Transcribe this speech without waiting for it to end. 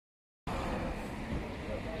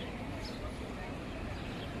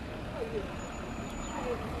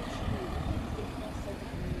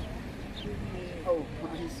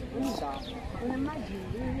Masok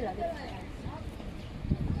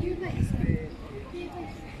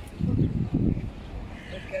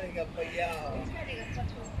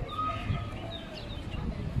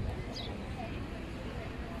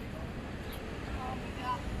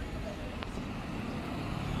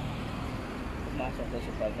sa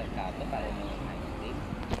supermerkado para may ice cream.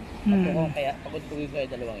 Ako kaya pagod-tuloy ko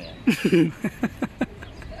yung dalawang yan.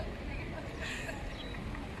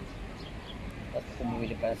 At kung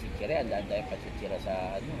bumili pa ng sitsira, ang dahil pa sitsira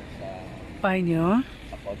sa ano, sa pahay nyo?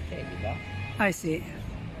 Sa kotse, di ba? I see.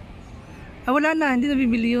 Ah, wala na, hindi na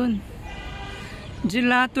bibili yun.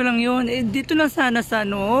 Gelato lang yun. Eh, dito lang sana sa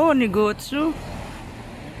ano, negosyo.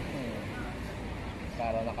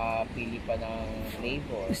 Para nakapili pa ng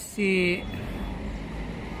flavor. Si...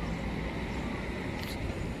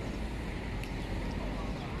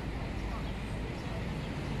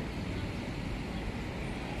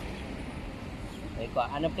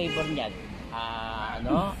 Ano flavor niyan?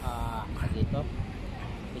 Dito?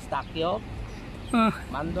 Pistachio?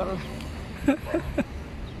 Mandor?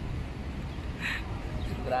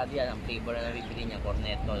 Sigurado yan, ang flavor na nabibili niya,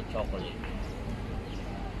 cornetto, chocolate.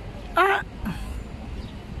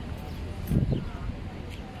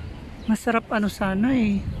 Masarap ano sana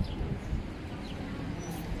eh.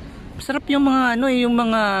 Masarap yung mga ano eh, yung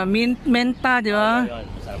mga menta, di ba? Yun,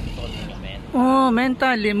 masarap ito yung menta. Oh,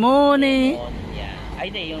 menta, limon eh. Ay,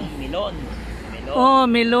 di, yung melon. Oh,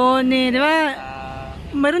 melon eh, di ba?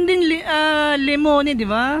 Meron din lemon eh, di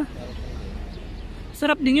ba?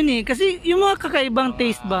 Sarap din yun eh. Kasi yung mga kakaibang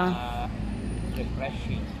taste ba?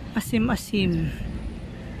 Refreshing. Asim-asim.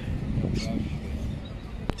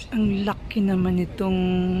 Ang laki naman itong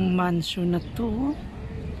mansion na to.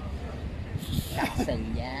 Castle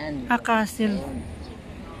yan. Castle.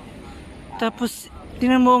 Tapos,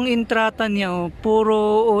 tingnan mo ang entrata niya, oh,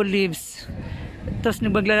 puro olives. Tapos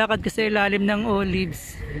naglalakad ka sa ilalim ng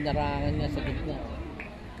olives. Hinarangan niya sa gitna.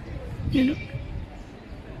 Yun,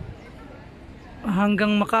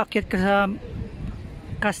 hanggang makaakyat ka sa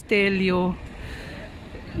kastelyo,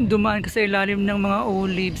 dumaan ka sa ilalim ng mga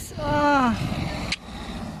olives.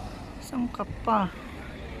 Saan ka pa?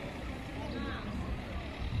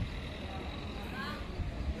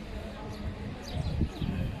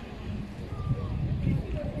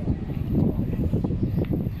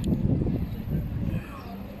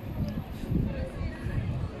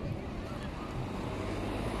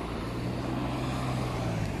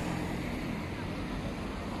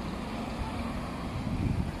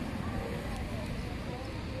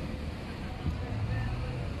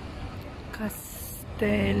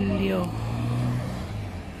 Castelio.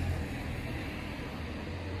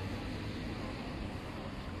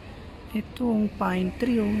 Itong pine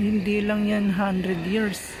tree, oh, hindi lang yan 100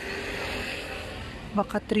 years.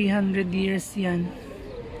 Baka 300 years yan.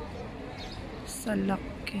 Sa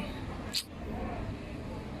laki.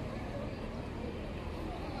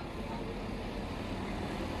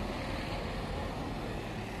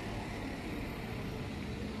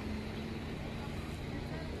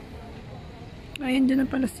 Ayun, dyan na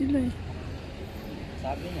pala sila eh.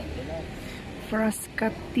 Sabi niya, sila.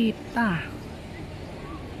 Frascatita.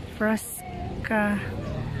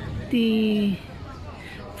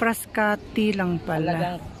 Frascati lang pala.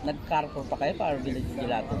 Talagang nag-carpool pa kayo para bilhin yung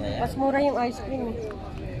gelato na yan? Mas mura yung ice cream.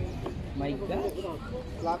 My God.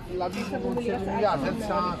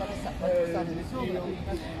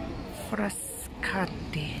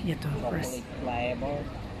 Frascati. Ito. Chocolate flavor.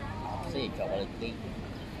 Kasi chocolate cake.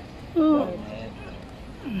 Oh.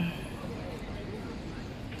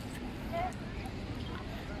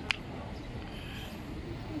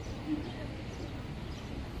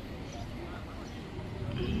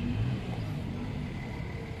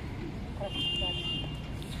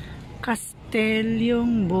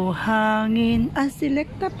 Kastelyong buhangin.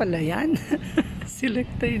 Selecta pala yan.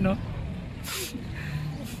 Selecta yun, no?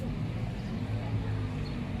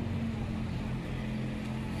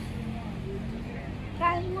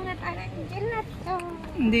 Kain mga tanang gelato.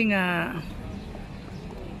 Hindi nga.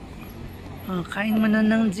 Kain mo na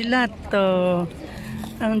ng gelato.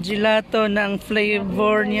 Ang gelato ng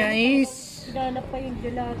flavor niya is... Hinanap pa yung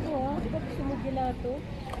gelato, ha? Di ba gusto mo gelato?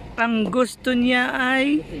 Ang gusto niya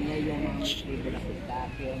ay...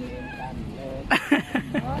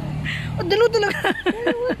 Dalawa talaga.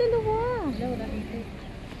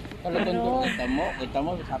 Dalawa. Kita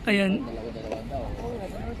mo. Ayan. Dalawa daw.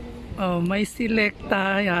 Oh, may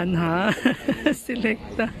selecta yan, ha?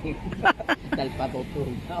 Selecta. Dahil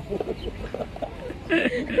patutulog.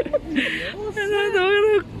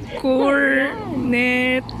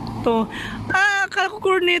 Cornetto. Akala ko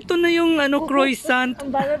cornetto na yung ano, croissant.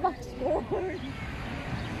 Ang bago pa.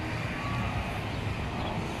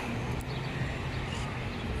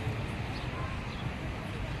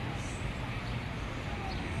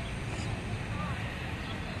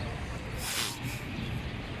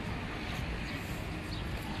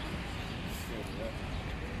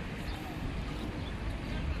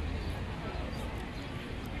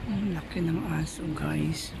 Ang laki ng aso,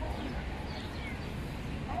 guys.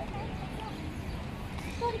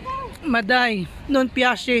 Maday, non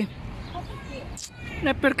piace.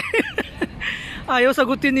 Ayaw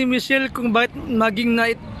sagutin ni Michelle kung bakit maging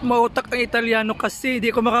mautak ang Italiano kasi di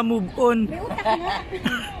ko makamove on. May utak nga.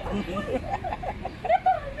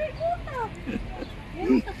 May utak.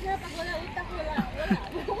 May utak na. Pag wala utak, wala.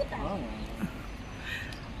 May utak.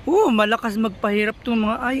 Malakas magpahirap tong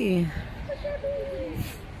mga ay eh.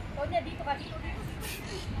 Tonya, dito ka. Dito.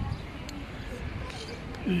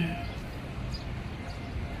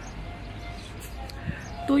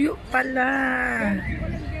 Tuyo pala.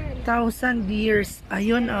 1,000 years.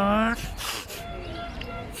 Ayun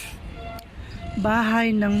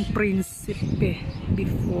bahay ng prinsipe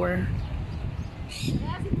before.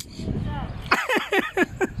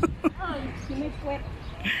 May kwet.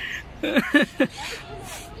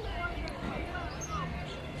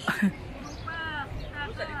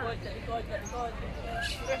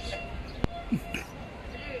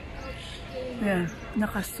 Yeah,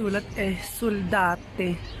 nakasulat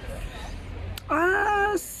soldate.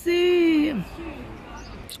 Si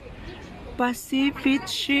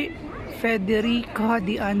Pacifici Federico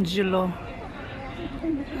Di Angelo.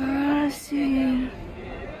 Si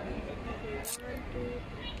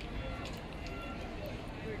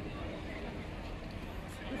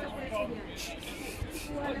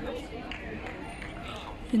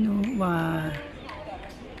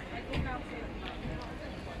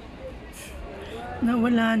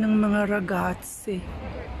nawala ng mga ragazzi.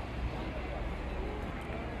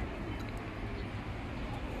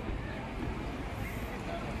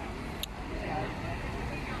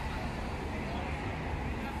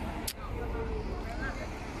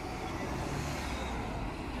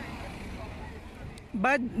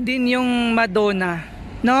 Bad din yung Madonna,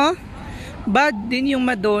 no? Bad din yung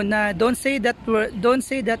Madonna. Don't say that word. Don't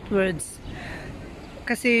say that words.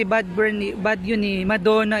 Kasi bad yun eh.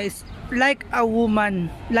 Madonna is like a woman,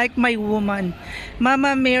 like my woman.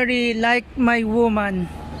 Mama Mary like my woman.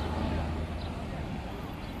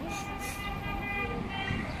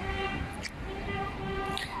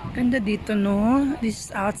 Ganda dito, no? This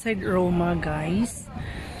is outside Roma, guys.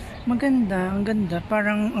 Maganda, ang ganda.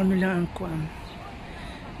 Parang ano lang ang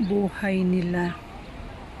buhay nila.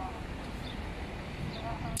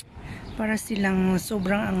 Para silang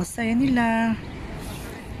sobrang ang saya nila.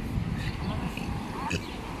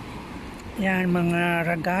 Yan, mga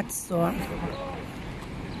ragazzo.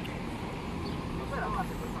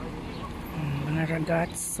 Mga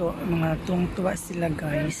ragazzo, mga tungtuwa sila,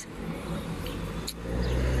 guys.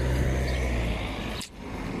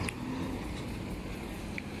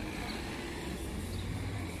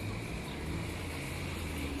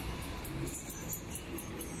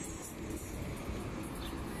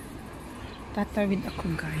 Tatawid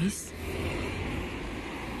ako, guys.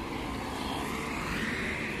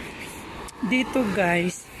 Dito,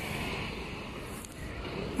 guys,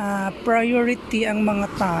 priority ang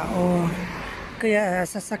mga tao. Kaya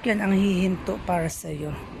sasakyan ang hihinto para sa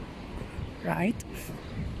iyo. Right?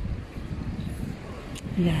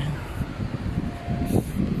 Yan.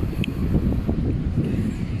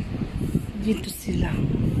 Dito sila.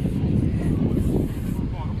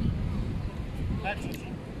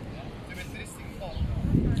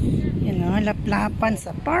 Yan o, laplapan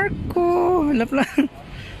sa parko. Laplapan.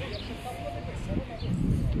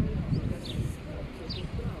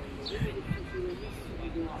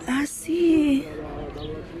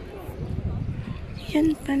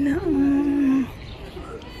 Yan pala.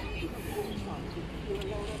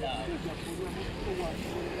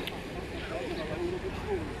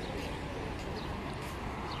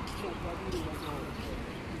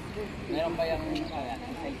 Meron ba yung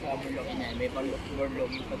side sa burlog niya? May burlog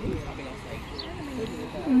yung pati sa kabilang side.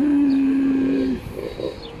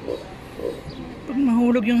 Pag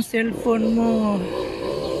mahulog yung cellphone mo,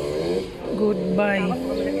 goodbye.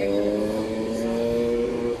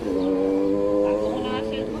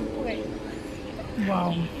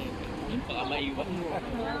 Wow. Baka maiwan.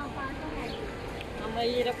 Ang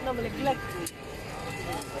mahirap na malaglag.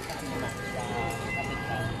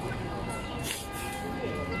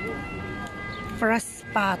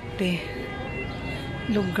 Frascati.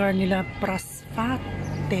 Lugar nila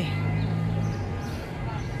Frascati.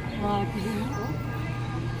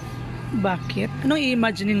 Bakit? Anong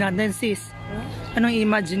i-imagine natin, sis? Anong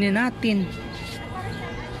i-imagine natin?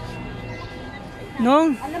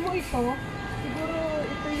 No? Alam mo ito, siguro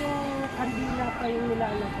ito yung kandila pa yung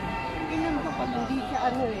nilalagay. Tingnan mo pa, hindi siya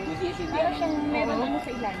ano eh. Parang siyang meron ano sa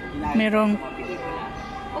ilalim. Merong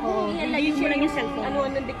Oo, ilalagay mo lang yung cellphone. Ano,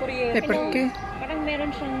 anong dekorye. paper ke? Parang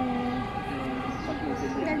meron siyang...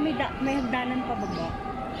 Dahil may may hagdanan pa ba ba?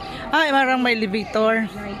 Ay, marang may elevator.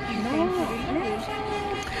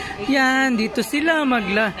 Yan, dito sila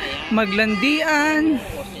maglandian.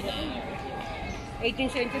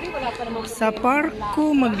 18th century, wala pa namang Sa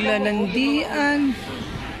parko, maglalandian.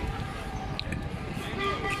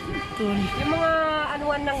 Ito. yung mga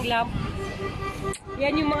anuan ng lamp.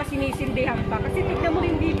 Yan yung mga sinisindihan pa. Kasi tignan mo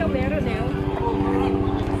rin dito, meron eh.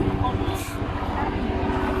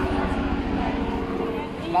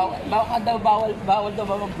 Bawal daw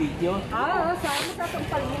ba mag-video? Saan mo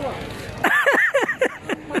sasampal mo?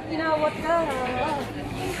 Pag inawat ka,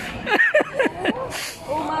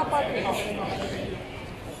 umapat.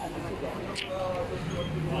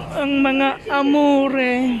 Ang mga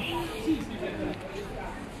amore.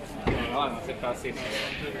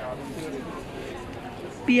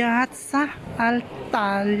 Piazza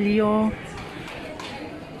Altaglio.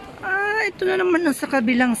 Ito na naman nasa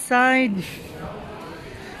kabilang side.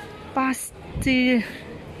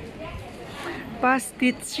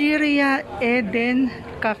 Pasticceria Eden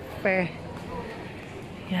Cafe.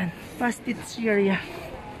 Yan, pasticceria.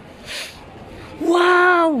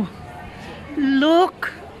 Wow!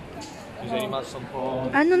 Look!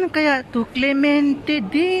 Ano na kaya to? Clemente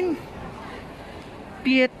din.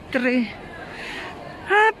 Pietre.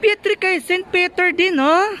 Pietre kay St. Peter din,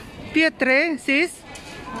 oh. Pietre, sis?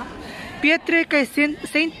 Pietre kay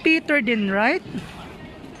St. Peter din, right?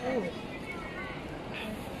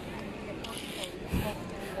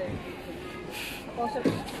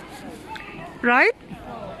 Right?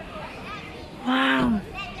 Wow.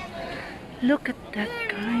 Look at that,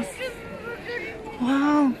 guys.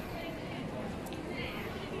 Wow.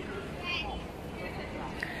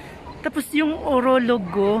 Tapos yung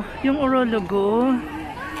orologo,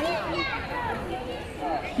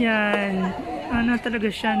 yan, ano talaga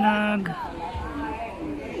siya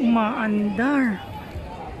umaandar.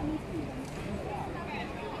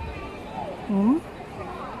 Oh?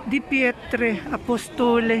 Di Pietre,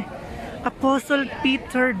 Apostole, Apostle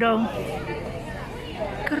Peter daw.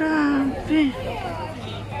 Grabe.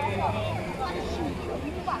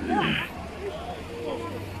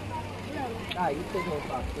 Ito mo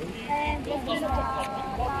pa.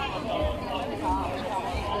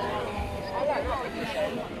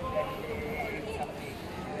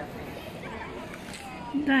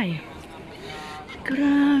 Day.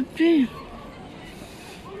 Grabe.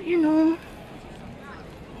 You know.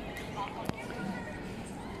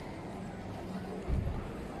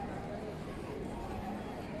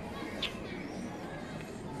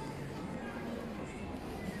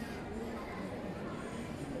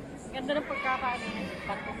 Ganda ng pagkakaano.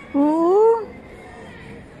 Oo.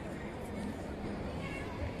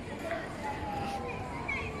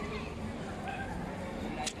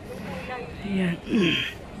 Ayan.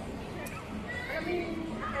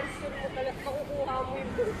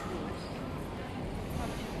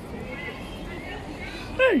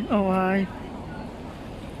 Ay, away.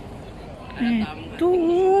 Ito.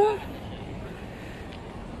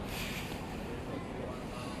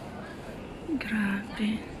 Grabe.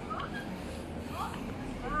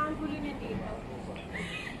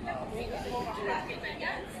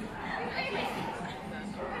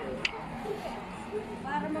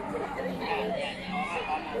 Para magkakaroon.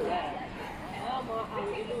 Mga